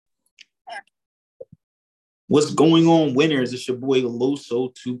What's going on, winners? It's your boy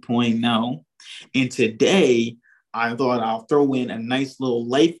Loso 2.0. And today, I thought I'll throw in a nice little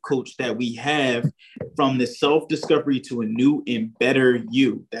life coach that we have from the self-discovery to a new and better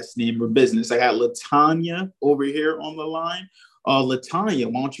you. That's the name of her business. I got LaTonya over here on the line.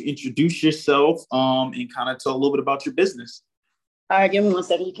 LaTonya, why don't you introduce yourself and kind of tell a little bit about your business? All right, give me 1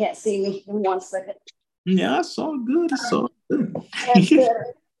 second. You can't see me. Give me 1 second. Yeah, it's all good. It's all good. That's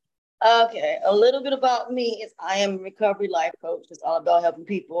better. Okay, a little bit about me is I am a recovery life coach. It's all about helping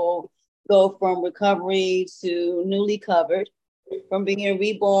people go from recovery to newly covered, from being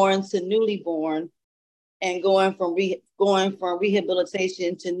reborn to newly born, and going from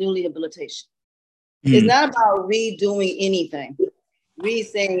rehabilitation to new rehabilitation. It's not about redoing anything,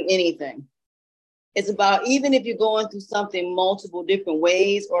 re-saying anything. It's about, even if you're going through something multiple different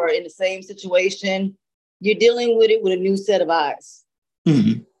ways or in the same situation, you're dealing with it with a new set of eyes.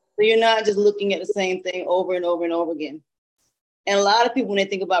 Mm-hmm. So you're not just looking at the same thing over and over and over again. And a lot of people, when they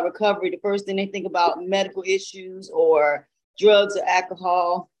think about recovery, the first thing they think about medical issues or drugs or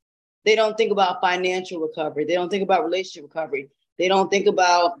alcohol. They don't think about financial recovery. They don't think about relationship recovery. They don't think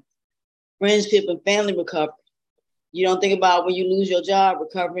about friendship and family recovery. You don't think about when you lose your job,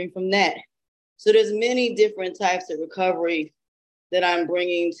 recovering from that. So there's many different types of recovery that I'm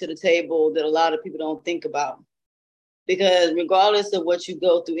bringing to the table that a lot of people don't think about. Because regardless of what you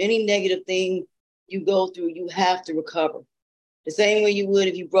go through, any negative thing you go through, you have to recover. The same way you would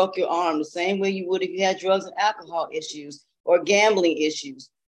if you broke your arm, the same way you would if you had drugs and alcohol issues or gambling issues.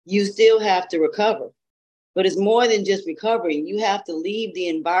 You still have to recover. But it's more than just recovering. You have to leave the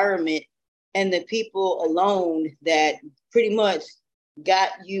environment and the people alone that pretty much got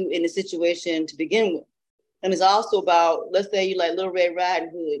you in the situation to begin with. And it's also about, let's say you like Little Red Riding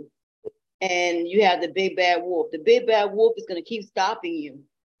Hood and you have the big bad wolf. The big bad wolf is going to keep stopping you.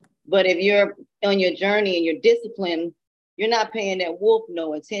 But if you're on your journey and you're disciplined, you're not paying that wolf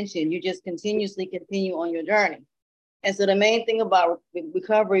no attention. You just continuously continue on your journey. And so the main thing about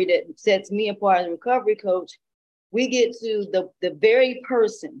recovery that sets me apart as a recovery coach, we get to the very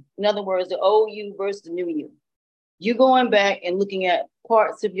person, in other words, the old you versus the new you. You going back and looking at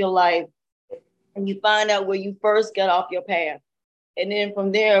parts of your life and you find out where you first got off your path. And then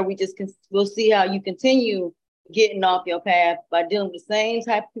from there, we'll see how you continue getting off your path by dealing with the same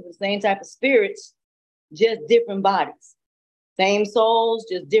type of people, the same type of spirits, just different bodies. Same souls,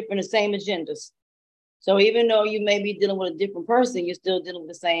 just different, the same agendas. So even though you may be dealing with a different person, you're still dealing with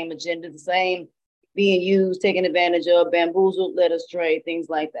the same agenda, the same being used, taken advantage of, bamboozled, led astray, things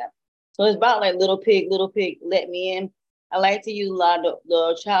like that. So it's about like little pig, let me in. I like to use a lot of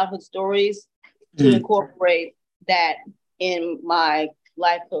the childhood stories to incorporate that in my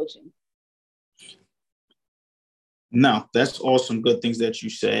life coaching. No, that's awesome. Good things that you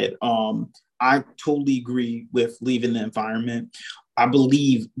said. I totally agree with leaving the environment. I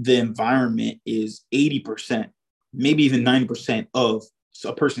believe the environment is 80%, maybe even 90% of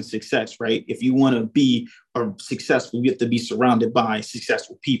a person's success, right? If you want to be successful, you have to be surrounded by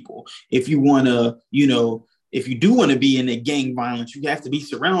successful people. If you want to, if you do want to be in a gang violence, you have to be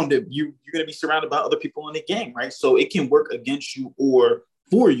surrounded. You're going to be surrounded by other people in the gang, right? So it can work against you or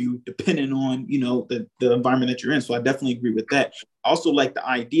for you, depending on, the environment that you're in. So I definitely agree with that. I also like the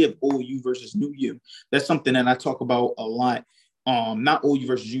idea of old you versus new you. That's something that I talk about a lot. Not old you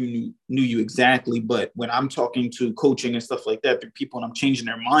versus new you exactly, but when I'm talking to coaching and stuff like that, through people and I'm changing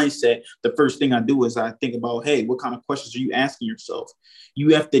their mindset, the first thing I do is I think about, hey, what kind of questions are you asking yourself?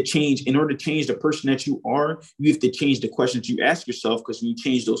 You have to change, in order to change the person that you are, you have to change the questions you ask yourself, because when you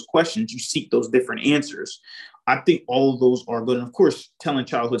change those questions, you seek those different answers. I think all of those are good. And of course, telling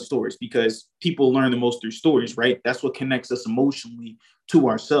childhood stories, because people learn the most through stories, right? That's what connects us emotionally to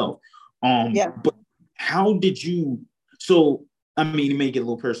ourselves. But how did you, so, I mean, it may get a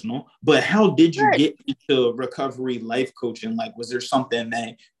little personal, but how did you get into recovery life coaching? Like, was there something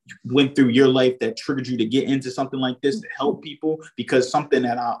that went through your life that triggered you to get into something like this to help people? Because something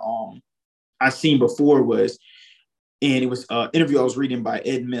that I seen before was, and it was an interview I was reading by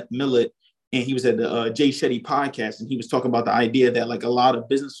Ed Millett, and he was at the Jay Shetty podcast, and he was talking about the idea that like a lot of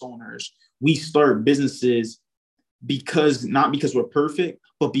business owners, we start businesses not because we're perfect,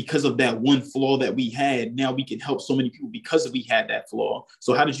 but because of that one flaw that we had. Now we can help so many people because we had that flaw.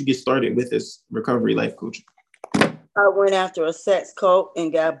 So how did you get started with this recovery life coaching? I went after a sex cult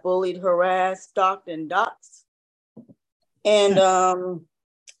and got bullied, harassed, stalked, and doxxed. And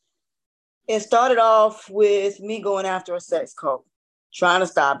it started off with me going after a sex cult, trying to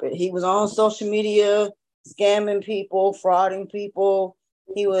stop it. He was on social media, scamming people, frauding people.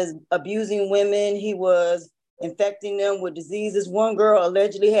 He was abusing women. He was infecting them with diseases. One girl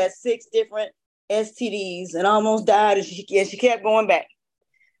allegedly had 6 different STDs and almost died, and she kept going back.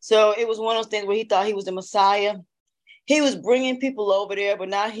 So it was one of those things where he thought he was the Messiah. He was bringing people over there, but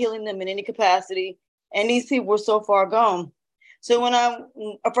not healing them in any capacity. And these people were so far gone. So when I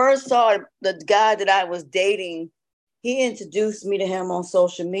first saw the guy that I was dating, he introduced me to him on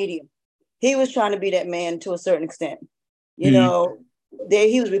social media. He was trying to be that man to a certain extent. You know,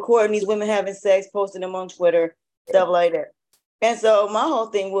 he was recording these women having sex, posting them on Twitter, stuff like that. And so my whole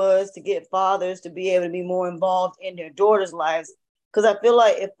thing was to get fathers to be able to be more involved in their daughters' lives. Because I feel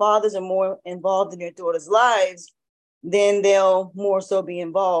like if fathers are more involved in their daughters' lives, then they'll more so be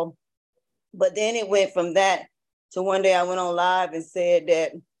involved. But then it went from that to one day I went on live and said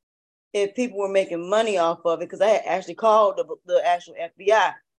that if people were making money off of it, because I had actually called the actual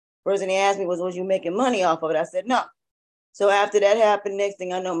FBI. First thing he asked me was you making money off of it? I said, no. So after that happened, next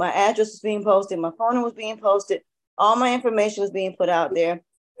thing I know, my address was being posted, my phone was being posted, all my information was being put out there,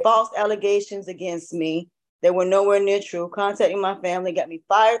 false allegations against me that were nowhere near true, contacting my family, got me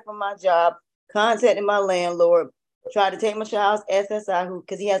fired from my job, contacting my landlord, tried to take my child's SSI,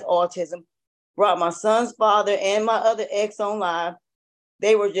 because he has autism, brought my son's father and my other ex on live.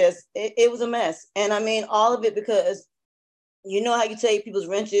 They were just, it was a mess. And I mean, all of it because you know how you take people's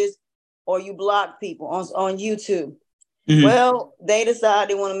wrenches or you block people on YouTube. Well, they decide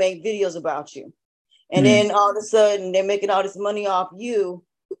they want to make videos about you. And then all of a sudden they're making all this money off you.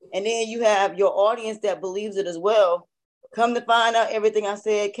 And then you have your audience that believes it as well. Come to find out everything I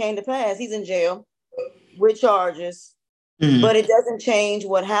said came to pass. He's in jail with charges, but it doesn't change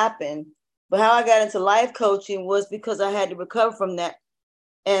what happened. But how I got into life coaching was because I had to recover from that.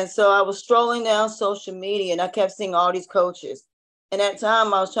 And so I was strolling down social media and I kept seeing all these coaches. And at the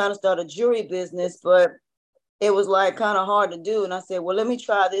time I was trying to start a jewelry business, but it was like kind of hard to do. And I said, well, let me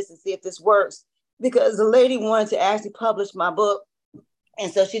try this and see if this works. Because the lady wanted to actually publish my book.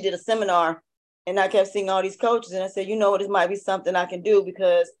 And so she did a seminar and I kept seeing all these coaches. And I said, you know what, this might be something I can do,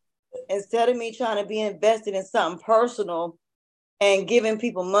 because instead of me trying to be invested in something personal and giving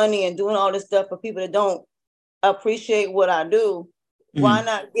people money and doing all this stuff for people that don't appreciate what I do, why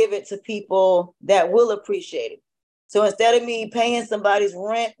not give it to people that will appreciate it? So instead of me paying somebody's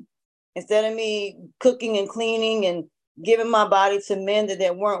rent, instead of me cooking and cleaning and giving my body to men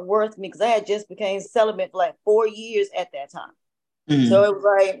that weren't worth me, because I had just became celibate for like 4 years at that time. So it was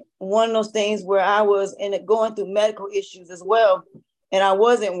like one of those things where I was going through medical issues as well, and I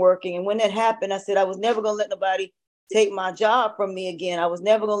wasn't working. And when that happened, I said I was never going to let nobody take my job from me again. I was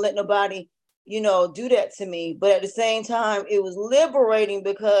never going to let nobody, do that to me. But at the same time, it was liberating,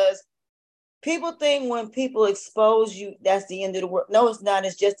 because people think when people expose you, that's the end of the world. No, it's not.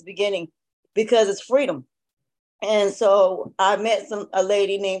 It's just the beginning, because it's freedom. And so I met a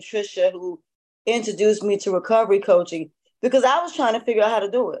lady named Trisha who introduced me to recovery coaching, because I was trying to figure out how to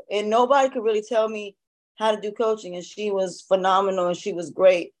do it. And nobody could really tell me how to do coaching. And she was phenomenal and she was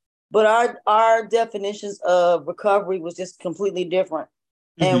great. But our definitions of recovery was just completely different.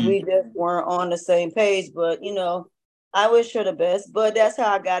 And we just weren't on the same page. But, I wish her the best. But that's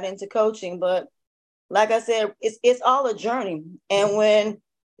how I got into coaching. But like I said, it's all a journey. And when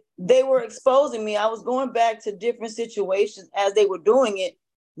they were exposing me, I was going back to different situations as they were doing it,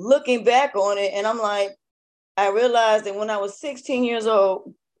 looking back on it. And I'm like, I realized that when I was 16 years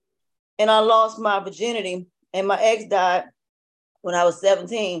old and I lost my virginity and my ex died when I was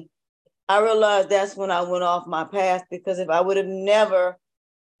 17, I realized that's when I went off my path. Because if I would have never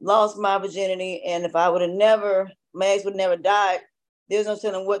lost my virginity and if I would have my ex would have never died, there's no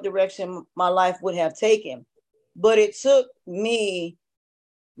telling what direction my life would have taken. But it took me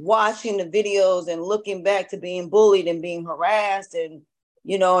watching the videos and looking back to being bullied and being harassed, and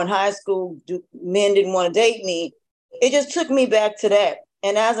in high school men didn't want to date me. It just took me back to that.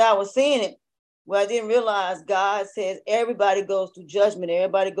 And as I was seeing it, I didn't realize God says everybody goes through judgment,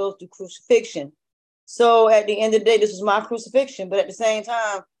 everybody goes through crucifixion. So at the end of the day, this was my crucifixion, but at the same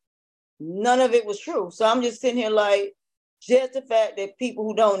time, none of it was true. So I'm just sitting here like, just the fact that people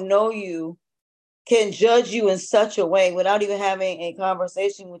who don't know you can judge you in such a way without even having a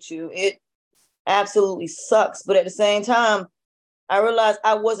conversation with you, it absolutely sucks. But at the same time, I realized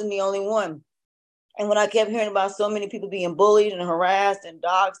I wasn't the only one. And when I kept hearing about so many people being bullied and harassed and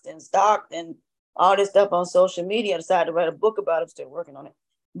doxxed and stalked and all this stuff on social media, I decided to write a book about it. I'm still working on it.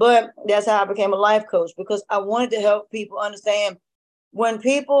 But that's how I became a life coach, because I wanted to help people understand when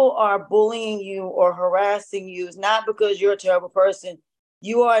people are bullying you or harassing you, it's not because you're a terrible person.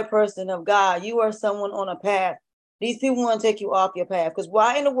 You are a person of God. You are someone on a path. These people want to take you off your path. Because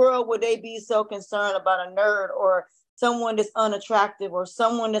why in the world would they be so concerned about a nerd or someone that's unattractive or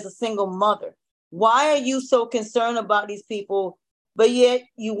someone that's a single mother? Why are you so concerned about these people, but yet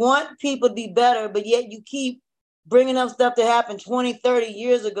you want people to be better, but yet you keep bringing up stuff that happened 20, 30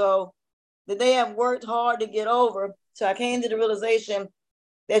 years ago that they have worked hard to get over? So I came to the realization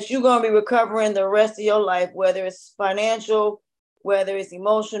that you're going to be recovering the rest of your life, whether it's financial, whether it's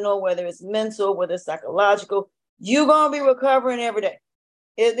emotional, whether it's mental, whether it's psychological. You're going to be recovering every day.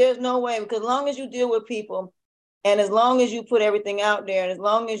 There's no way, because as long as you deal with people and as long as you put everything out there and as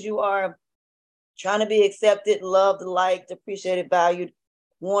long as you are trying to be accepted, loved, liked, appreciated, valued,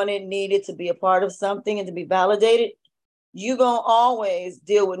 wanted, needed to be a part of something and to be validated, you're going to always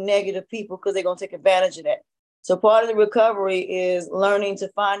deal with negative people because they're going to take advantage of that. So part of the recovery is learning to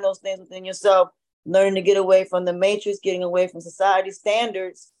find those things within yourself, learning to get away from the matrix, getting away from society's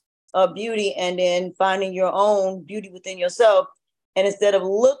standards of beauty, and then finding your own beauty within yourself. And instead of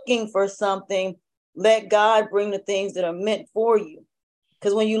looking for something, let God bring the things that are meant for you.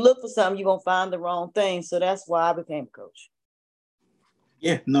 Because when you look for something, you're going to find the wrong thing. So that's why I became a coach.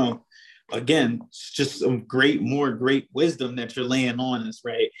 Yeah, no. Again, it's just some great wisdom that you're laying on us,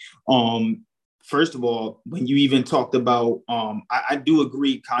 right? First of all, when you even talked about, I do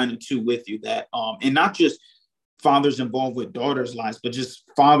agree kind of too with you that, and not just fathers involved with daughters' lives, but just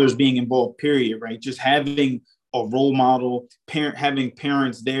fathers being involved, period, right? Just having a role model, having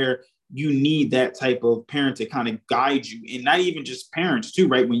parents there. You need that type of parent to kind of guide you, and not even just parents too,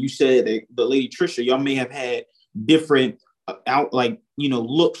 right? When you said that the lady Trisha, y'all may have had different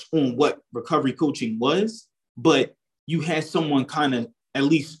looks on what recovery coaching was, but you had someone kind of at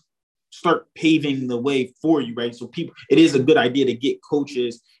least start paving the way for you, right? So it is a good idea to get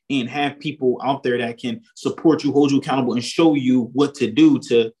coaches and have people out there that can support you, hold you accountable, and show you what to do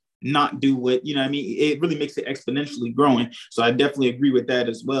to not do what, you know what I mean? It really makes it exponentially growing. So I definitely agree with that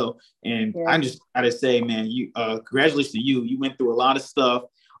as well. And I just gotta say, man, you congratulations to you. You went through a lot of stuff,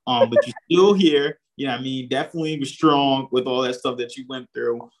 but you're still here. You know what I mean? Definitely was strong with all that stuff that you went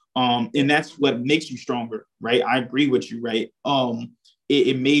through. And that's what makes you stronger, right? I agree with you, right?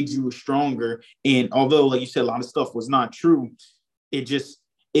 It made you stronger. And although, like you said, a lot of stuff was not true,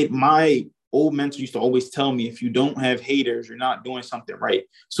 my old mentor used to always tell me, if you don't have haters, you're not doing something right.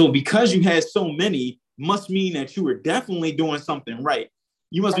 So because you had so many, must mean that you were definitely doing something right.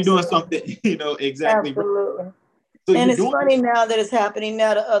 You must be doing something, exactly. Absolutely. Right. So and it's funny now that it's happening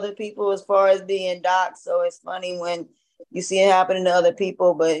now to other people as far as being doxxed. So it's funny when you see it happening to other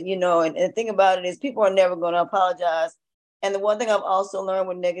people, but and the thing about it is people are never going to apologize. And the one thing I've also learned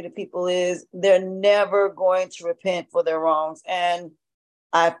with negative people is they're never going to repent for their wrongs. And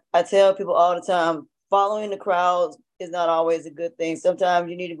I tell people all the time, following the crowds is not always a good thing. Sometimes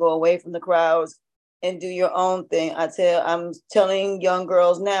you need to go away from the crowds and do your own thing. I'm telling young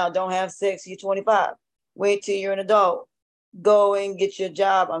girls now, don't have sex, you're 25. Wait till you're an adult. Go and get your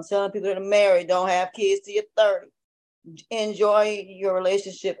job. I'm telling people that are married, don't have kids till you're 30. Enjoy your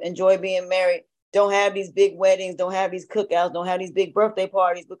relationship. Enjoy being married. Don't have these big weddings. Don't have these cookouts. Don't have these big birthday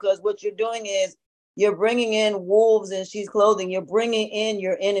parties, because what you're doing is you're bringing in wolves in sheep's clothing. You're bringing in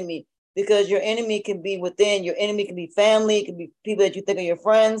your enemy, because your enemy can be within. Your enemy can be family. It can be people that you think are your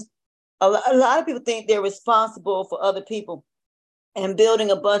friends. A lot of people think they're responsible for other people and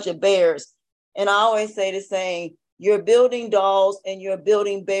building a bunch of bears. And I always say the saying, you're building dolls and you're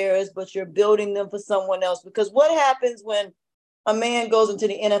building bears, but you're building them for someone else. Because what happens when a man goes into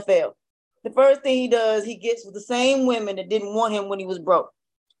the NFL? The first thing he does, he gets with the same women that didn't want him when he was broke.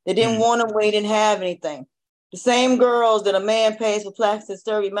 They didn't want him when he didn't have anything. The same girls that a man pays for plastic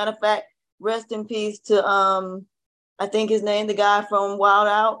surgery. Matter of fact, rest in peace to I think his name, the guy from Wild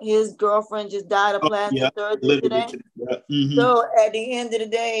Out. His girlfriend just died of plastic surgery today. Yeah. Mm-hmm. So at the end of the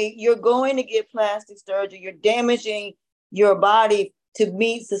day, you're going to get plastic surgery. You're damaging your body to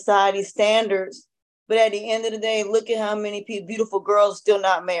meet society's standards. But at the end of the day, look at how many beautiful girls still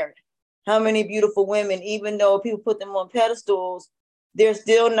not married. How many beautiful women, even though people put them on pedestals, they're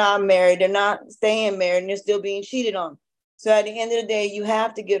still not married. They're not staying married, and they're still being cheated on. So at the end of the day, you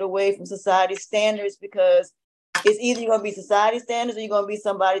have to get away from society's standards, because it's either you're going to be society's standards or you're going to be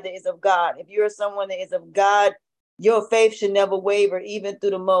somebody that is of God. If you're someone that is of God, your faith should never waver, even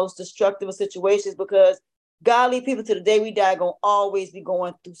through the most destructive of situations, because godly people to the day we die going to always be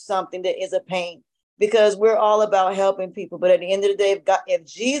going through something that is a pain, because we're all about helping people. But at the end of the day, if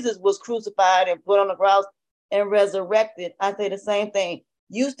Jesus was crucified and put on the cross and resurrected, I say the same thing.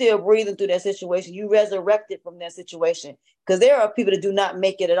 You still breathing through that situation. You resurrected from that situation, because there are people that do not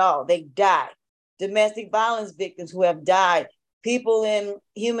make it at all. They die. Domestic violence victims who have died, people in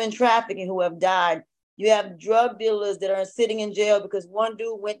human trafficking who have died. You have drug dealers that are sitting in jail because one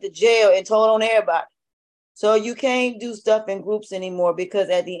dude went to jail and told on everybody. So you can't do stuff in groups anymore, because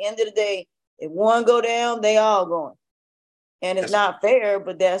at the end of the day, If one go down, they all going. And it's not fair,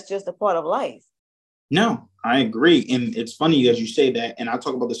 but that's just a part of life. No, I agree. And it's funny as you say that. And I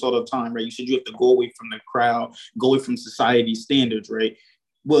talk about this all the time, right? You said you have to go away from the crowd, go away from society's standards, right?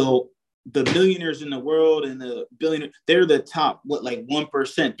 Well, the millionaires in the world and the billionaires, they're the top, like 1%,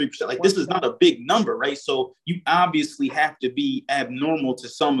 3%. Like, this is not a big number, right? So you obviously have to be abnormal to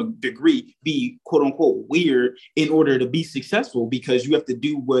some degree, be quote unquote weird in order to be successful, because you have to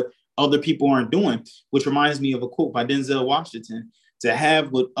do what other people aren't doing, which reminds me of a quote by Denzel Washington. To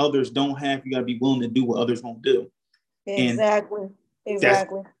have what others don't have, you got to be willing to do what others won't do. Exactly.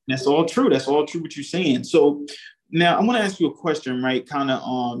 That's all true. That's all true what you're saying. So now I want to ask you a question, right? Kind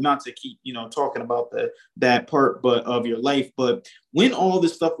of not to keep, talking about that part but of your life, but when all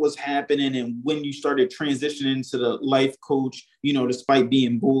this stuff was happening and when you started transitioning into the life coach, despite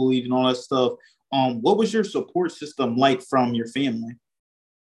being bullied and all that stuff, what was your support system like from your family?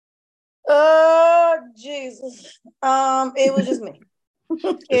 Oh, Jesus. It was just me.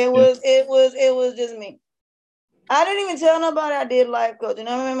 It was just me. I didn't even tell nobody I did life coaching.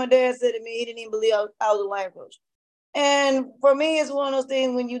 I remember my dad said to me, he didn't even believe I was a life coach. And for me, it's one of those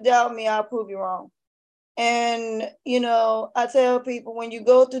things, when you doubt me, I'll prove you wrong. And, I tell people, when you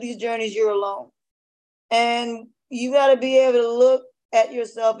go through these journeys, you're alone. And you got to be able to look at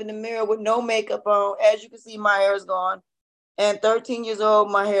yourself in the mirror with no makeup on. As you can see, my hair is gone. And 13 years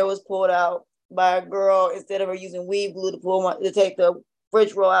old, my hair was pulled out by a girl. Instead of her using weave glue to take the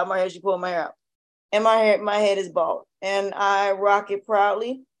fridge roll out of my hair, she pulled my hair out. And my head is bald. And I rock it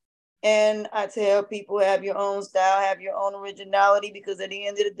proudly. And I tell people, have your own style, have your own originality, because at the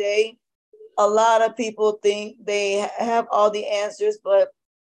end of the day, a lot of people think they have all the answers, but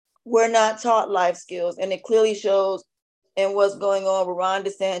we're not taught life skills. And it clearly shows in what's going on with Ron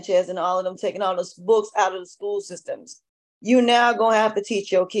DeSantis and all of them taking all those books out of the school systems. You now going to have to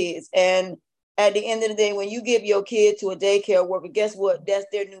teach your kids. And at the end of the day, when you give your kid to a daycare worker, guess what? That's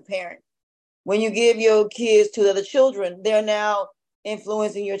their new parent. When you give your kids to other children, they're now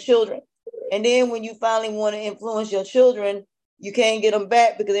influencing your children. And then when you finally want to influence your children, you can't get them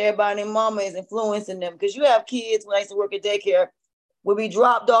back because everybody and mama is influencing them. Because you have kids, when I used to work at daycare, will be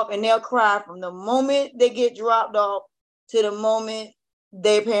dropped off and they'll cry from the moment they get dropped off to the moment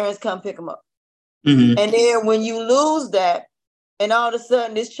their parents come pick them up. Mm-hmm. And then when you lose that, and all of a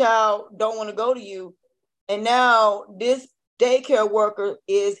sudden this child don't want to go to you, and now this daycare worker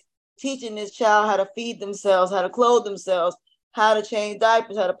is teaching this child how to feed themselves, how to clothe themselves, how to change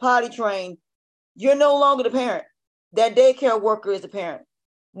diapers, how to potty train. You're no longer the parent. That daycare worker is the parent.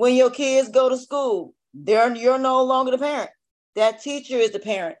 When your kids go to school, you're no longer the parent. That teacher is the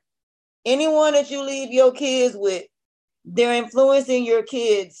parent. Anyone that you leave your kids with, they're influencing your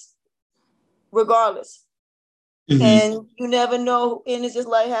kids regardless. Mm-hmm. And you never know. And it's just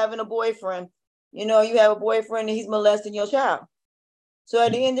like having a boyfriend. You have a boyfriend and he's molesting your child. So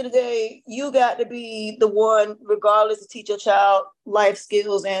at the end of the day, you got to be the one, regardless, to teach your child life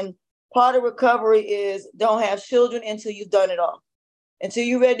skills. And part of recovery is don't have children until you've done it all. Until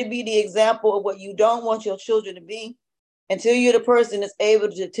you're ready to be the example of what you don't want your children to be. Until you're the person that's able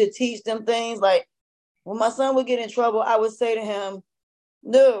to teach them things. Like when my son would get in trouble, I would say to him,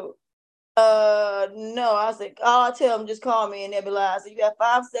 no. I said, I tell him, just call me, and they'll be like, I said, you got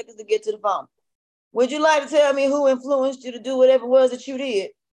 5 seconds to get to the phone. Would you like to tell me who influenced you to do whatever it was that you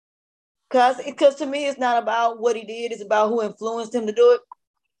did? Because to me, it's not about what he did. It's about who influenced him to do it.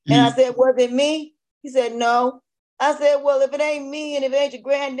 Mm-hmm. And I said, was it me? He said, no. I said, well, if it ain't me and if it ain't your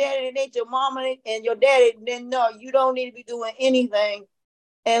granddaddy, it ain't your mama and your daddy, then no, you don't need to be doing anything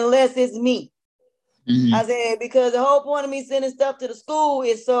unless it's me. Mm-hmm. I said, because the whole point of me sending stuff to the school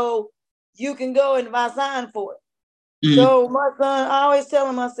is so you can go and buy sign for it. Mm-hmm. So my son, I always tell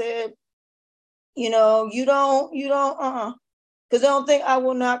him, I said, you don't, because I don't think I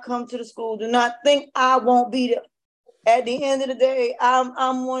will not come to the school. Do not think I won't be there. At the end of the day,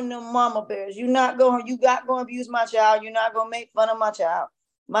 I'm one of them mama bears. You not going to abuse my child. You're not going to make fun of my child.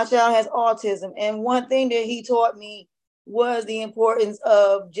 My child has autism. And one thing that he taught me was the importance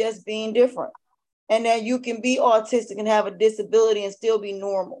of just being different. And that you can be autistic and have a disability and still be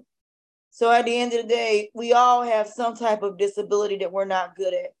normal. So at the end of the day, we all have some type of disability that we're not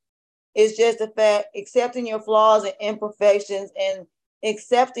good at. It's just the fact, accepting your flaws and imperfections and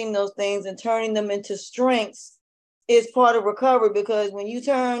accepting those things and turning them into strengths is part of recovery. Because when you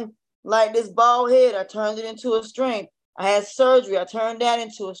turn like this bald head, I turned it into a strength. I had surgery, I turned that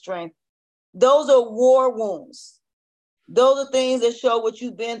into a strength. Those are war wounds. Those are things that show what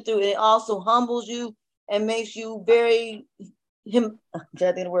you've been through, and it also humbles you and makes you it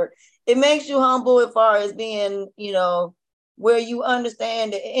makes you humble as far as being, where you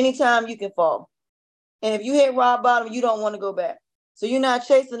understand that anytime you can fall. And if you hit rock bottom, you don't want to go back. So you're not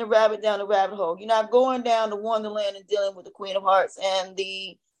chasing the rabbit down the rabbit hole. You're not going down to Wonderland and dealing with the Queen of Hearts and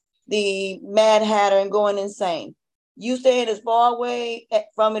the Mad Hatter and going insane. You staying as far away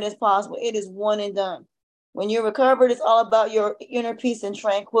from it as possible. It is one and done. When you're recovered, it's all about your inner peace and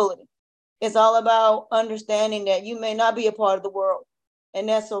tranquility. It's all about understanding that you may not be a part of the world, and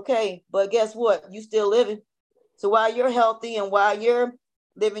that's okay. But guess what? You still living. So while you're healthy and while you're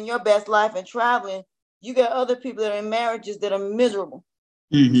living your best life and traveling, you got other people that are in marriages that are miserable.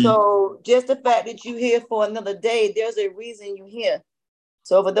 Mm-hmm. So just the fact that you're here for another day, there's a reason you're here.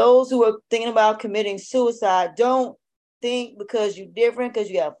 So for those who are thinking about committing suicide, don't think because you're different,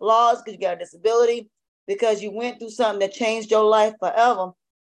 because you have flaws, because you got a disability, because you went through something that changed your life forever,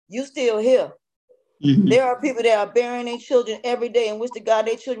 you still here. Mm-hmm. There are people that are burying their children every day and wish to God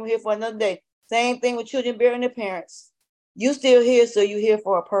their children were here for another day. Same thing with children burying their parents. You still here, so you're here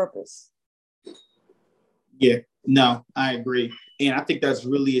for a purpose. Yeah, no, I agree. And I think that's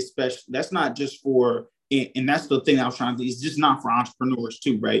really especially, that's not just for, and that's the thing I was trying to do, it's just not for entrepreneurs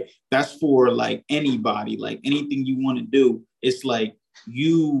too, right? That's for like anybody, like anything you want to do. It's like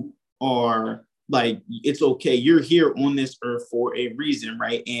you are like, it's okay. You're here on this earth for a reason,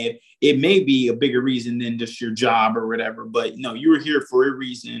 right? And it may be a bigger reason than just your job or whatever, but no, you're here for a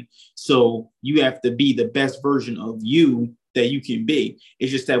reason. So you have to be the best version of you that you can be.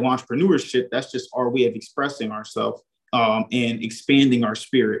 It's just that entrepreneurship, that's just our way of expressing ourselves and expanding our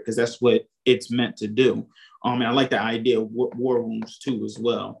spirit, because that's what it's meant to do. And I like the idea of war rooms too as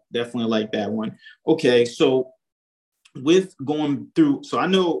well. Definitely like that one. Okay, so with going through, so I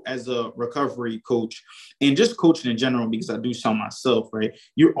know as a recovery coach and just coaching in general, because I do some myself, right?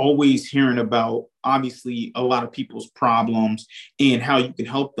 You're always hearing about, obviously, a lot of people's problems and how you can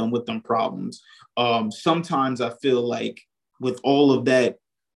help them with them problems. Sometimes I feel like with all of that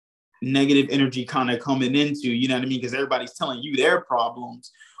negative energy kind of coming into, you know what I mean? Because everybody's telling you their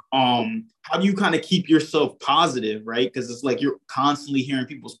problems. How do you kind of keep yourself positive, right? Because it's like you're constantly hearing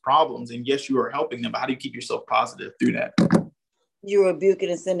people's problems, and yes, you are helping them, but how do you keep yourself positive through that? You rebuke it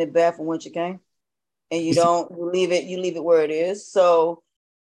and send it back from whence you came, and you don't leave it. You leave it where it is. So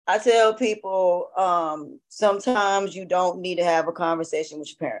I tell people, sometimes you don't need to have a conversation with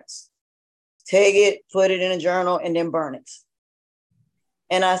your parents. Take it, put it in a journal, and then burn it.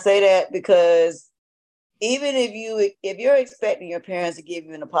 And I say that because even if you're expecting your parents to give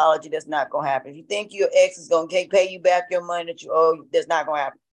you an apology, that's not going to happen. If you think your ex is going to pay you back your money that you owe, that's not going to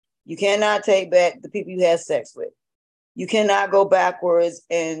happen. You cannot take back the people you had sex with. You cannot go backwards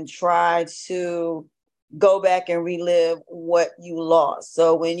and try to go back and relive what you lost.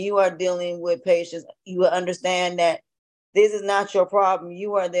 So when you are dealing with patients, you will understand that this is not your problem.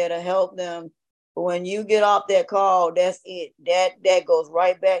 You are there to help them. But when you get off that call, that's it. That goes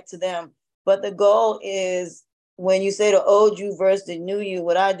right back to them. But the goal is, when you say the old you versus the new you,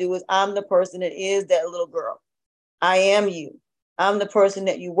 what I do is I'm the person that is that little girl. I am you. I'm the person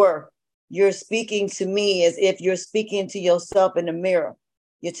that you were. You're speaking to me as if you're speaking to yourself in the mirror.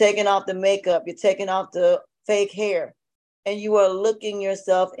 You're taking off the makeup. You're taking off the fake hair. And you are looking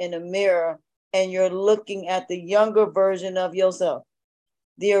yourself in the mirror, and you're looking at the younger version of yourself,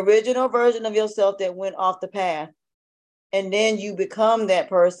 the original version of yourself that went off the path. And then you become that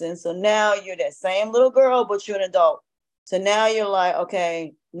person. So now you're that same little girl, but you're an adult. So now you're like,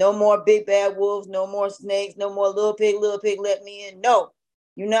 okay, no more big bad wolves, no more snakes, no more little pig, let me in. No,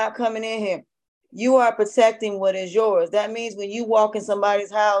 you're not coming in here. You are protecting what is yours. That means when you walk in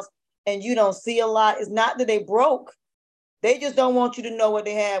somebody's house and you don't see a lot, it's not that they broke. They just don't want you to know what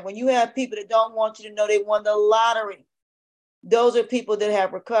they have. When you have people that don't want you to know they won the lottery, those are people that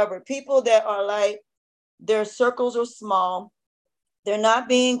have recovered. People that are like, their circles are small. They're not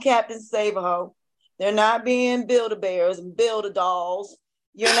being Captain Save-A-Ho. They're not being Build-A-Bears and Build-A-Dolls.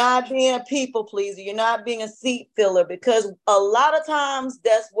 You're not being a people pleaser. You're not being a seat filler, because a lot of times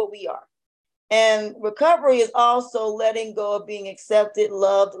that's what we are. And recovery is also letting go of being accepted,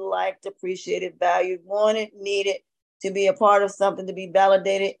 loved, liked, appreciated, valued, wanted, needed, to be a part of something, to be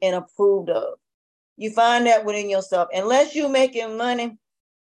validated and approved of. You find that within yourself. Unless you're making money,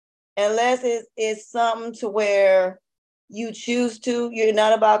 unless it's something to where you choose to, you're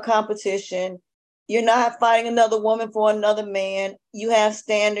not about competition. You're not fighting another woman for another man. You have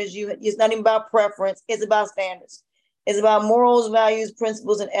standards. It's not even about preference. It's about standards. It's about morals, values,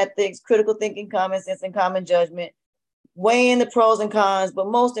 principles, and ethics, critical thinking, common sense, and common judgment, weighing the pros and cons, but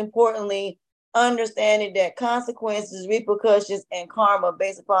most importantly, understanding that consequences, repercussions, and karma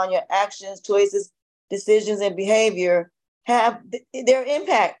based upon your actions, choices, decisions, and behavior have their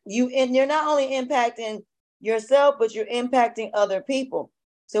impact. You're not only impacting yourself, but you're impacting other people.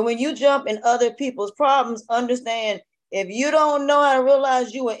 So when you jump in other people's problems, understand if you don't know how to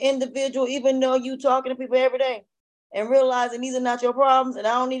realize you an individual, even though you talking to people every day and realizing these are not your problems and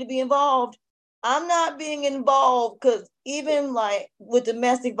I don't need to be involved, I'm not being involved because even like with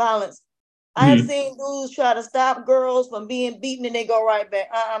domestic violence, I have seen dudes try to stop girls from being beaten and they go right back.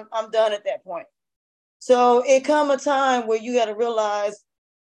 I'm done at that point. So it come a time where you got to realize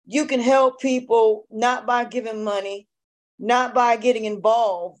you can help people not by giving money, not by getting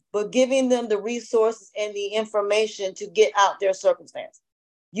involved, but giving them the resources and the information to get out their circumstance.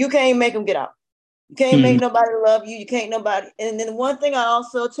 You can't make them get out. You can't make nobody love you. You can't nobody. And then one thing I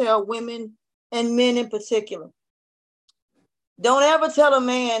also tell women and men in particular, don't ever tell a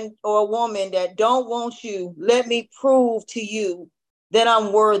man or a woman that don't want you, let me prove to you that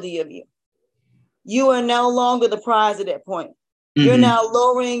I'm worthy of you. You are no longer the prize at that point. You're now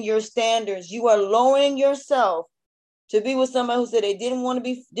lowering your standards. You are lowering yourself to be with somebody who said they didn't want to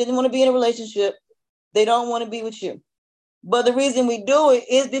be in a relationship. They don't want to be with you. But the reason we do it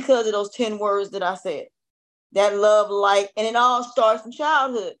is because of those 10 words that I said. That love, like, and it all starts from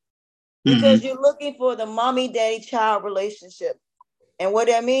childhood. Because you're looking for the mommy, daddy, child relationship. And what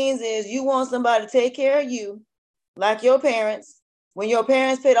that means is you want somebody to take care of you, like your parents. When your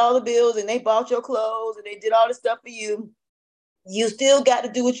parents paid all the bills and they bought your clothes and they did all this stuff for you, you still got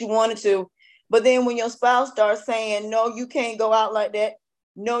to do what you wanted to. But then when your spouse starts saying, no, you can't go out like that.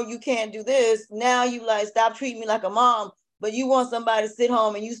 No, you can't do this. Now you like, stop treating me like a mom. But you want somebody to sit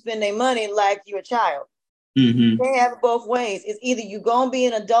home and you spend their money like you're a child. You can't have it both ways. It's either you going to be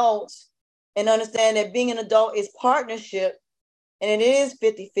an adult and understand that being an adult is partnership. And it is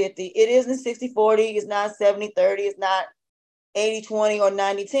 50-50. It isn't 60-40. It's not 70-30. It's not 80-20 or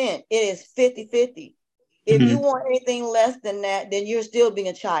 90-10. It is 50-50. If you want anything less than that, then you're still being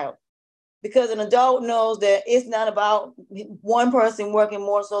a child. Because an adult knows that it's not about one person working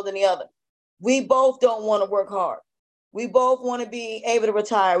more so than the other. We both don't want to work hard. We both want to be able to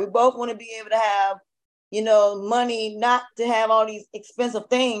retire. We both want to be able to have, money, not to have all these expensive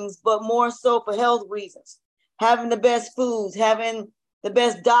things, but more so for health reasons. Having the best foods, having the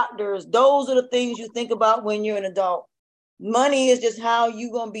best doctors. Those are the things you think about when you're an adult. Money is just how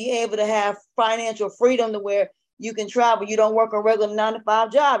you're going to be able to have financial freedom to where you can travel. You don't work a regular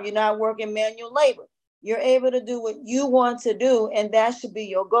 9-to-5 job. You're not working manual labor. You're able to do what you want to do, and that should be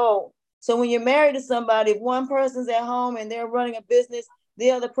your goal. So when you're married to somebody, if one person's at home and they're running a business,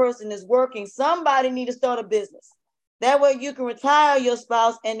 the other person is working, somebody need to start a business. That way you can retire your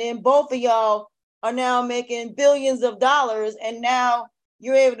spouse, and then both of y'all are now making billions of dollars, and now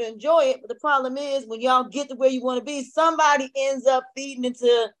you're able to enjoy it. But the problem is when y'all get to where you want to be, somebody ends up feeding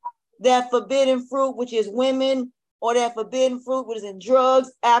into that forbidden fruit, which is women, or that forbidden fruit, which is in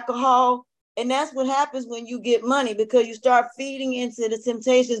drugs, alcohol. And that's what happens when you get money, because you start feeding into the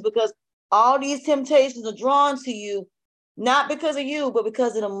temptations, because all these temptations are drawn to you, not because of you, but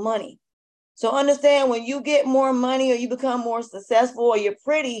because of the money. So understand, when you get more money or you become more successful or you're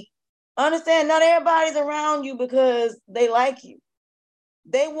pretty, understand not everybody's around you because they like you.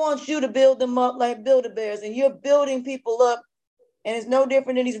 They want you to build them up like Build-A-Bears, and you're building people up. And it's no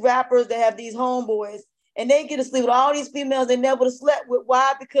different than these rappers that have these homeboys, and they get to sleep with all these females they never slept with.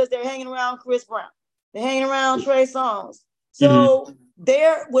 Why? Because they're hanging around Chris Brown. They're hanging around Trey Songz. So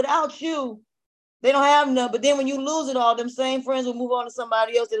they're, without you, they don't have none. But then when you lose it all, them same friends will move on to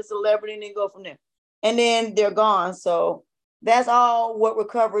somebody else that's a celebrity and then go from there. And then they're gone. So that's all what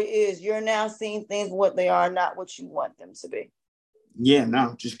recovery is. You're now seeing things what they are, not what you want them to be. Yeah,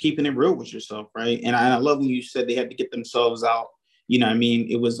 no, just keeping it real with yourself, right? And I love when you said they had to get themselves out. You know what I mean?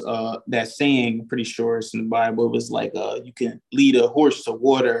 It was that saying, I'm pretty sure it's in the Bible. It was like, you can lead a horse to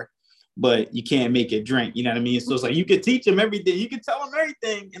water, but you can't make it drink. You know what I mean? So it's like you can teach them everything, you can tell them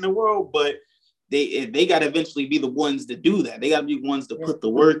everything in the world, but they got to eventually be the ones to do that. They got to be ones to put the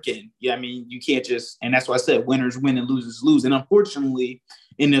work in. Yeah, I mean, you can't just, and that's why I said winners win and losers lose. And unfortunately,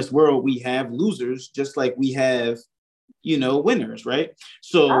 in this world, we have losers just like we have, winners, right?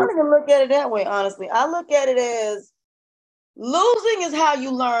 So I don't even look at it that way, honestly. I look at it as losing is how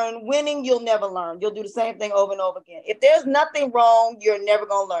you learn. Winning, you'll never learn. You'll do the same thing over and over again. If there's nothing wrong, you're never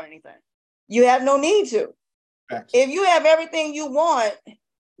going to learn anything. You have no need to. Facts. If you have everything you want,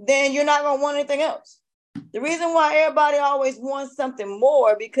 then you're not going to want anything else. The reason why everybody always wants something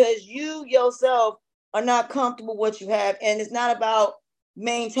more, because you yourself are not comfortable with what you have. And it's not about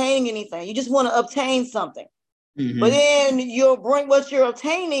maintaining anything. You just want to obtain something. But then you'll bring what you're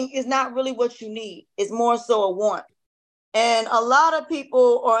obtaining is not really what you need. It's more so a want. And a lot of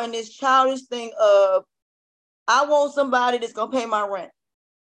people are in this childish thing of, I want somebody that's going to pay my rent,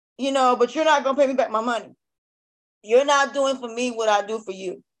 but you're not going to pay me back my money. You're not doing for me what I do for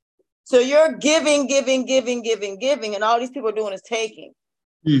you. So you're giving, and all these people are doing is taking.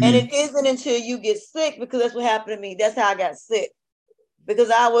 Mm-hmm. And it isn't until you get sick, because that's what happened to me. That's how I got sick. Because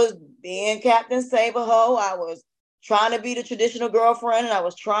I was being Captain Save-A-Ho. I was trying to be the traditional girlfriend, and I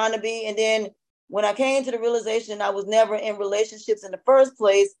was trying to be. And then when I came to the realization I was never in relationships in the first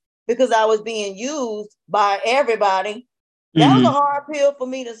place because I was being used by everybody, that was a hard pill for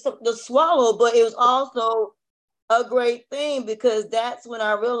me to swallow. But it was also a great thing, because that's when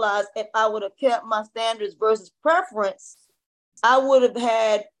I realized if I would have kept my standards versus preference, I would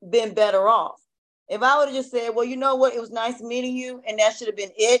have been better off. If I would have just said, well, you know what, it was nice meeting you, and that should have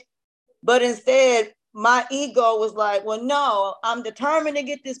been it. But instead, my ego was like, well, no, I'm determined to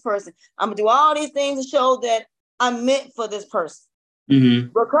get this person. I'm gonna do all these things to show that I'm meant for this person. Mm-hmm.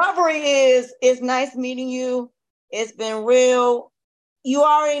 Recovery is, it's nice meeting you. It's been real. You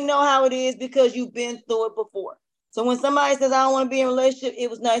already know how it is because you've been through it before. So when somebody says, I don't want to be in a relationship, it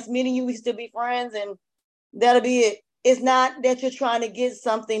was nice meeting you, we still be friends, and that'll be it. It's not that you're trying to get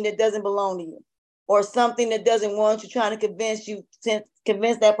something that doesn't belong to you, or something that doesn't want you, trying to convince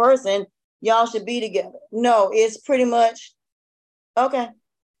that person y'all should be together. No, it's pretty much, okay,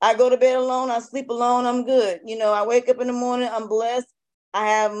 I go to bed alone, I sleep alone, I'm good. You know, I wake up in the morning, I'm blessed. I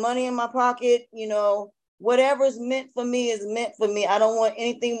have money in my pocket. You know, whatever is meant for me is meant for me. I don't want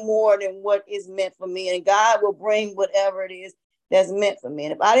anything more than what is meant for me. And God will bring whatever it is that's meant for me.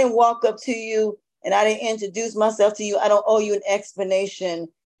 And if I didn't walk up to you and I didn't introduce myself to you, I don't owe you an explanation.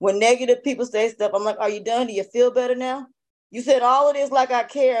 When negative people say stuff, I'm like, are you done? Do you feel better now? You said all of this like I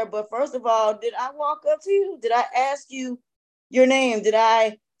care, but first of all, did I walk up to you? Did I ask you your name? Did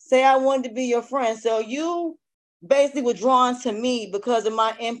I say I wanted to be your friend? So you basically were drawn to me because of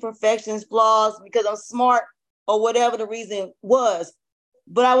my imperfections, flaws, because I'm smart, or whatever the reason was.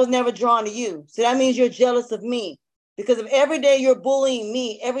 But I was never drawn to you. So that means you're jealous of me. Because if every day you're bullying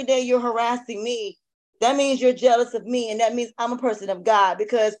me, every day you're harassing me, that means you're jealous of me. And that means I'm a person of God,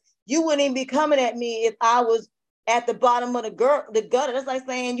 because you wouldn't even be coming at me if I was at the bottom of the gutter. That's like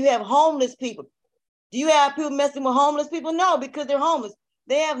saying you have homeless people. Do you have people messing with homeless people? No, because they're homeless.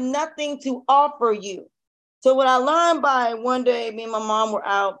 They have nothing to offer you. So what I learned by one day, me and my mom were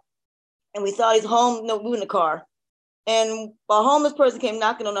out and we saw these we were in the car, and a homeless person came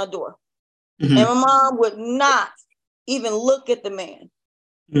knocking on our door. Mm-hmm. And my mom would not even look at the man.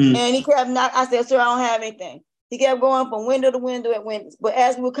 Mm-hmm. And he kept knocking. I said, sir, I don't have anything. He kept going from window to window at windows. But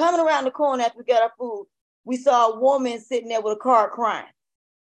as we were coming around the corner after we got our food, we saw a woman sitting there with a card crying.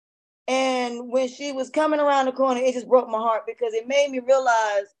 And when she was coming around the corner, it just broke my heart, because it made me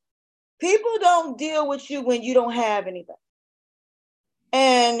realize people don't deal with you when you don't have anything.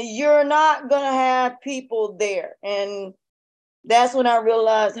 And you're not going to have people there. And that's when I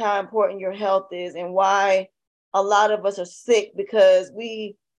realized how important your health is, and why a lot of us are sick, because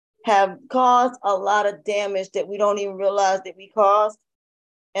we have caused a lot of damage that we don't even realize that we caused.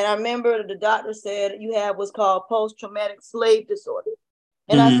 And I remember the doctor said you have what's called post-traumatic slave disorder.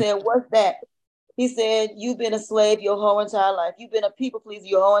 And I said, what's that? He said, you've been a slave your whole entire life. You've been a people pleaser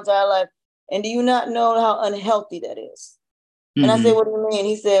your whole entire life. And do you not know how unhealthy that is? Mm-hmm. And I said, what do you mean?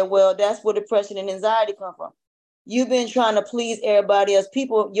 He said, well, that's where depression and anxiety come from. You've been trying to please everybody else.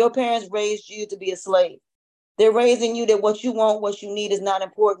 Your parents raised you to be a slave. They're raising you that what you want, what you need is not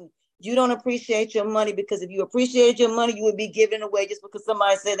important. You don't appreciate your money, because if you appreciated your money, you would be giving away just because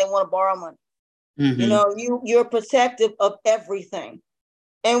somebody said they want to borrow money. Mm-hmm. You know, you're protective of everything.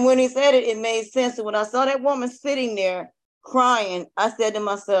 And when he said it, it made sense. And when I saw that woman sitting there crying, I said to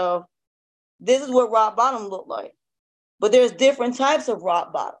myself, this is what rock bottom looked like. But there's different types of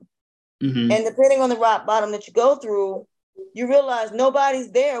rock bottom. Mm-hmm. And depending on the rock bottom that you go through, you realize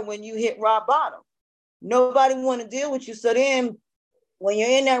nobody's there when you hit rock bottom. Nobody want to deal with you. So then when you're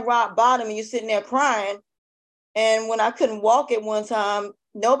in that rock bottom and you're sitting there crying, and when I couldn't walk at one time,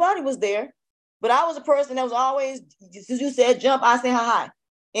 nobody was there. But I was a person that was always, as you said, jump, I say hi.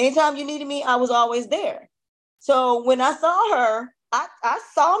 Anytime you needed me, I was always there. So when I saw her, I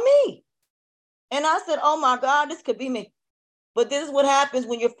saw me. And I said, oh my God, this could be me. But this is what happens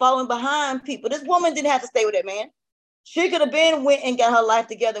when you're following behind people. This woman didn't have to stay with that man. She could have went and got her life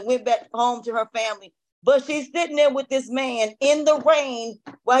together, went back home to her family. But she's sitting there with this man in the rain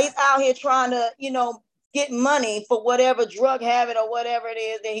while he's out here trying to, get money for whatever drug habit or whatever it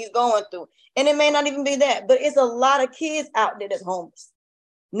is that he's going through. And it may not even be that, but it's a lot of kids out there that's homeless.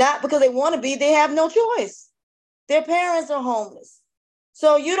 Not because they want to be, they have no choice. Their parents are homeless.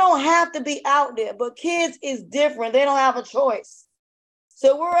 So you don't have to be out there, but kids is different. They don't have a choice.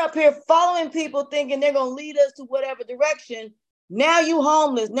 So we're up here following people thinking they're going to lead us to whatever direction, Now you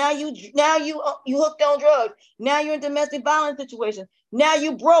homeless. Now you hooked on drugs. Now you're in domestic violence situations. Now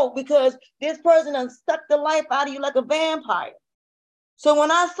you broke because this person done sucked the life out of you like a vampire. So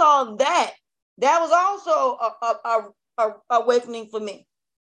when I saw that, that was also a awakening for me.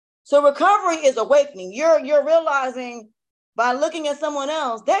 So recovery is awakening. You're realizing by looking at someone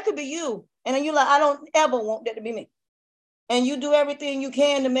else, that could be you. And then you're like, I don't ever want that to be me. And you do everything you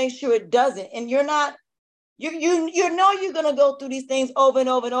can to make sure it doesn't. And you're not, you know you're gonna go through these things over and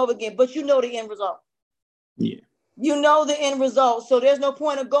over and over again, but you know the end result. Yeah. You know the end result. So there's no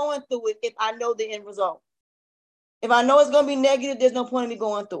point of going through it if I know the end result. If I know it's gonna be negative, there's no point in me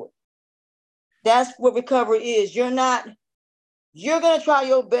going through it. That's what recovery is. You're gonna try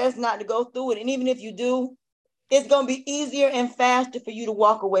your best not to go through it. And even if you do, it's gonna be easier and faster for you to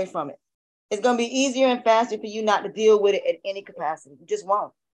walk away from it. It's gonna be easier and faster for you not to deal with it at any capacity. You just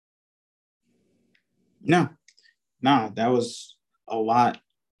won't. No, that was a lot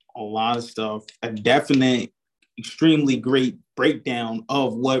of stuff. A definite, extremely great breakdown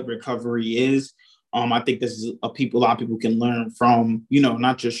of what recovery is. I think this is a lot of people can learn from,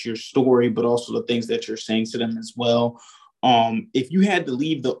 not just your story, but also the things that you're saying to them as well. If you had to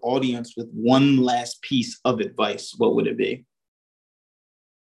leave the audience with one last piece of advice, what would it be?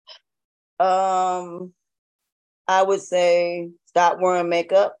 I would say stop wearing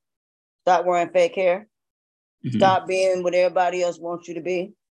makeup, stop wearing fake hair, stop being what everybody else wants you to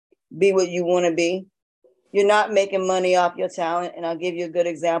be what you want to be. You're not making money off your talent. And I'll give you a good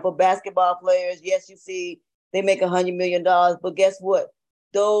example. Basketball players, yes, you see they make $100 million, but guess what?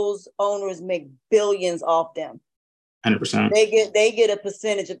 Those owners make billions off them. 100%. They get a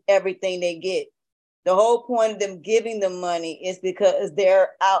percentage of everything they get. The whole point of them giving them money is because they're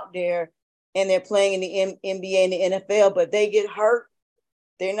out there and they're playing in the NBA and the NFL, but they get hurt.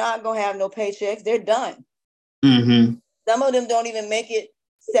 They're not going to have no paychecks. They're done. Mm-hmm. Some of them don't even make it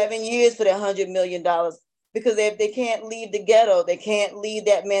 7 years for that $100 million because they can't leave the ghetto. They can't leave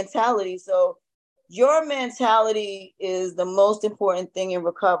that mentality. So your mentality is the most important thing in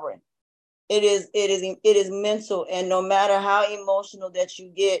recovery. It is mental. And no matter how emotional that you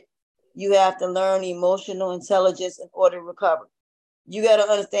get, you have to learn emotional intelligence in order to recover. You got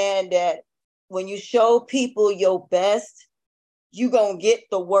to understand that when you show people your best, you're going to get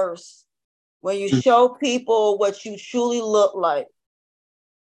the worst. When you show people what you truly look like,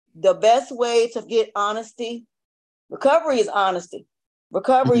 the best way to get honesty, recovery is honesty.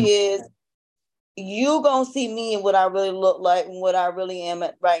 Recovery is you gonna see me and what I really look like and what I really am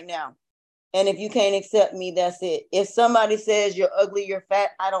at right now. And if you can't accept me, that's it. If somebody says you're ugly, you're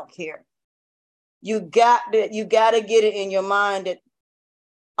fat, I don't care. You got to get it in your mind that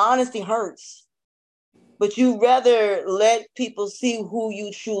honesty hurts. But you rather let people see who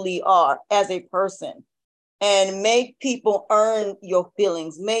you truly are as a person. And make people earn your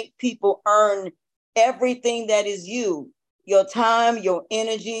feelings, make people earn everything that is you, your time, your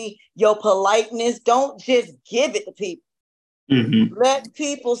energy, your politeness. Don't just give it to people. Let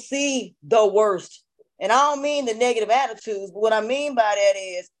people see the worst. And I don't mean the negative attitudes, but what I mean by that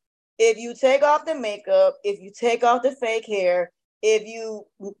is if you take off the makeup, if you take off the fake hair, if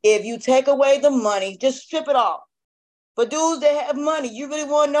you take away the money, just strip it off. For dudes that have money, you really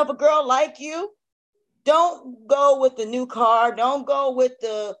want to know if a girl like you? Don't go with the new car. Don't go with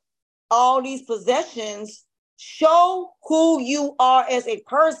all these possessions. Show who you are as a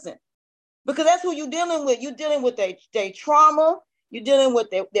person, because that's who you're dealing with. You're dealing with their trauma. You're dealing with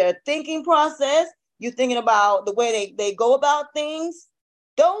their thinking process. You're thinking about the way they go about things.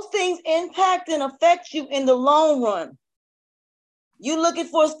 Those things impact and affect you in the long run. You're looking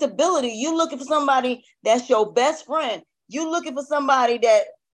for stability. You're looking for somebody that's your best friend. You're looking for somebody that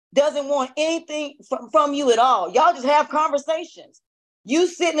doesn't want anything from you at all. Y'all just have conversations. You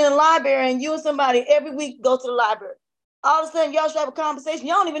sitting in the library and you and somebody every week go to the library. All of a sudden, y'all should have a conversation.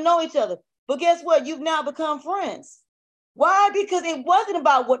 Y'all don't even know each other. But guess what? You've now become friends. Why? Because it wasn't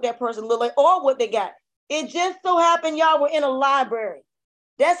about what that person looked like or what they got. It just so happened y'all were in a library.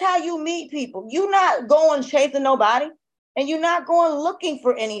 That's how you meet people. You're not going chasing nobody and you're not going looking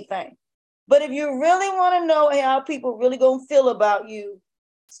for anything. But if you really want to know how people really gonna feel about you,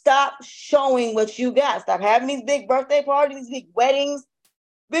 stop showing what you got. Stop having these big birthday parties, these big weddings,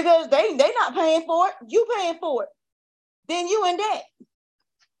 because they not paying for it. You paying for it. Then you in debt.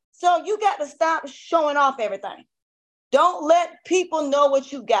 So you got to stop showing off everything. Don't let people know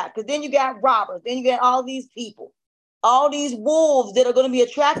what you got, because then you got robbers. Then you got all these people, all these wolves that are going to be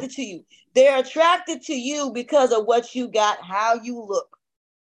attracted to you. They're attracted to you because of what you got, how you look.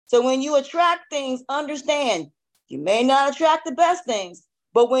 So when you attract things, understand you may not attract the best things,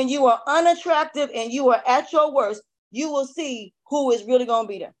 but when you are unattractive and you are at your worst, you will see who is really going to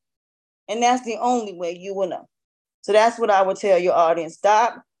be there. And that's the only way you will know. So that's what I would tell your audience.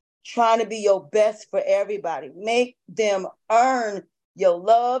 Stop trying to be your best for everybody. Make them earn your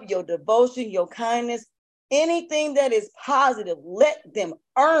love, your devotion, your kindness, anything that is positive. Let them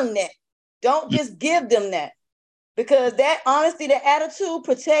earn that. Don't just give them that, because that honesty, that attitude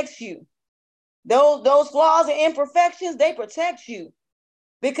protects you. Those flaws and imperfections, they protect you,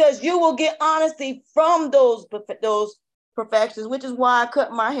 because you will get honesty from those perfections, which is why I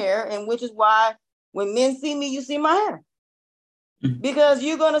cut my hair, and which is why when men see me, you see my hair. Because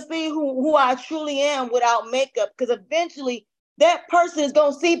you're going to see who I truly am without makeup, because eventually that person is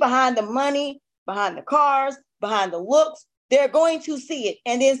going to see behind the money, behind the cars, behind the looks. They're going to see it.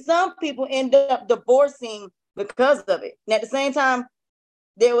 And then some people end up divorcing because of it. And at the same time,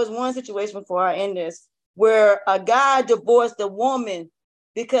 there was one situation before I end this where a guy divorced a woman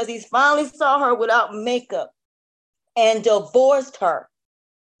because he finally saw her without makeup and divorced her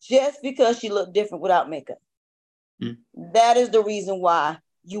just because she looked different without makeup. That is the reason why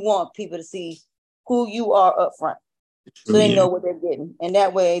you want people to see who you are up front, so they know what they're getting, and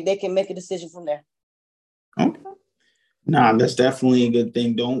that way they can make a decision from there. Okay. Nah, that's definitely a good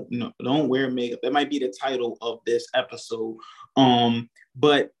thing. Don't wear makeup. That might be the title of this episode.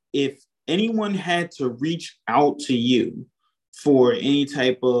 But if anyone had to reach out to you for any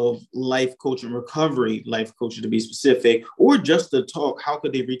type of life coaching, recovery life coaching to be specific, or just to talk, how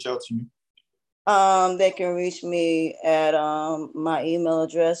could they reach out to you? They can reach me at my email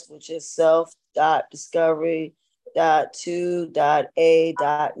address, which is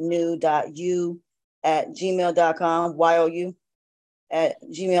self.discovery.2.a.new.u@gmail.com, YOU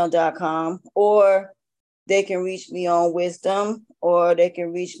 @gmail.com, or they can reach me on Wisdom, or they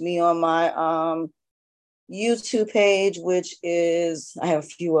can reach me on my YouTube page, which is, I have a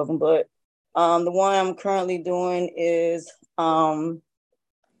few of them, but the one I'm currently doing is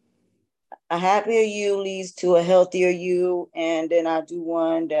a happier you leads to a healthier you. And then I do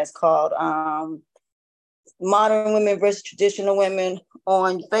one that's called Modern Women versus Traditional Women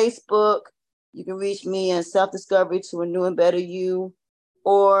on Facebook. You can reach me in Self-Discovery to a New and Better You,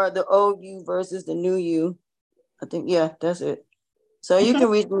 or the old you versus the new you. I think, yeah, that's it. So you can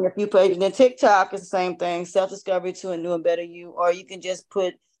reach me a few pages. Then TikTok is the same thing, Self-Discovery to a New and Better You, or you can just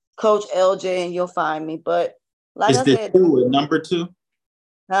put Coach LJ and you'll find me. But like I said, Two a number two?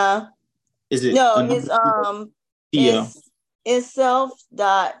 Huh? Is it No, a number it's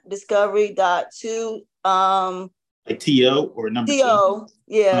self.discovery.2 like TO or number two? TO.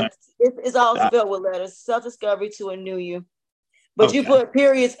 Yeah, Right. it's all spelled with letters. Self-discovery to a new you. But you put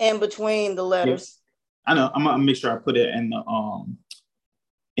periods in between the letters. I know. I'm gonna make sure I put it in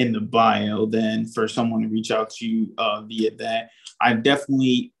the bio then for someone to reach out to you via that. I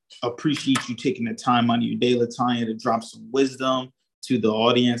definitely appreciate you taking the time out of your day, LaTonya, to drop some wisdom to the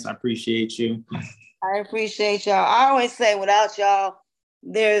audience. I appreciate you. I appreciate y'all. I always say, without y'all,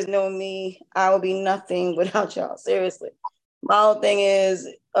 there's no me. I will be nothing without y'all. Seriously. My whole thing is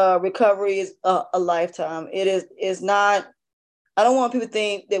recovery is a lifetime. It's not, I don't want people to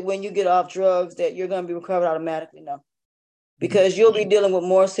think that when you get off drugs that you're going to be recovered automatically. No, because you'll be dealing with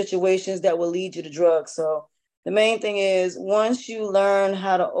more situations that will lead you to drugs. So the main thing is, once you learn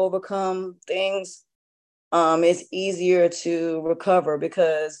how to overcome things, it's easier to recover,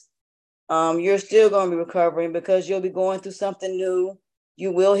 because you're still going to be recovering, because you'll be going through something new.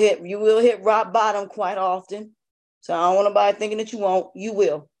 You will hit rock bottom quite often. So I don't want nobody thinking that you won't. You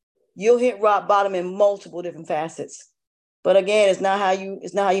will. You'll hit rock bottom in multiple different facets. But again, it's not how you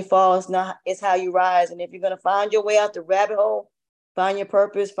fall. It's how you rise. And if you're going to find your way out the rabbit hole, find your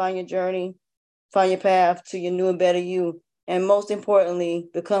purpose, find your journey, find your path to your new and better you. And most importantly,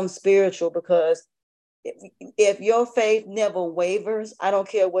 become spiritual, because if your faith never wavers, I don't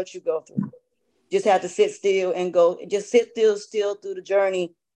care what you go through. Just have to sit still and go. Just sit still through the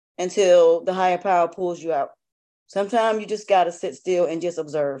journey until the higher power pulls you out. Sometimes you just got to sit still and just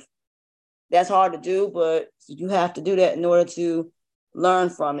observe. That's hard to do, but you have to do that in order to learn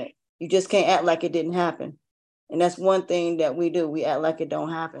from it. You just can't act like it didn't happen. And that's one thing that we do. We act like it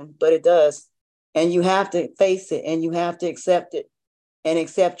don't happen, but it does. And you have to face it, and you have to accept it and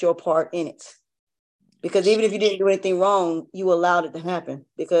accept your part in it. Because even if you didn't do anything wrong, you allowed it to happen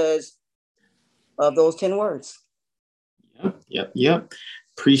because of those 10 words. Yep.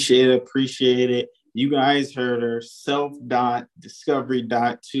 Appreciate it. You guys heard her.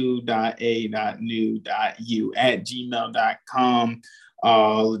 self.discovery.2.a.new.u@gmail.com.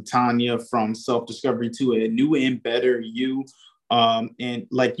 LaTonya from Self-Discovery to a New and Better You. And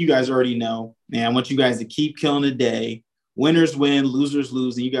like you guys already know, man, I want you guys to keep killing the day. Winners win, losers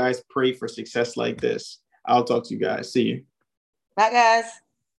lose, and you guys pray for success like this. I'll talk to you guys. See you. Bye, guys.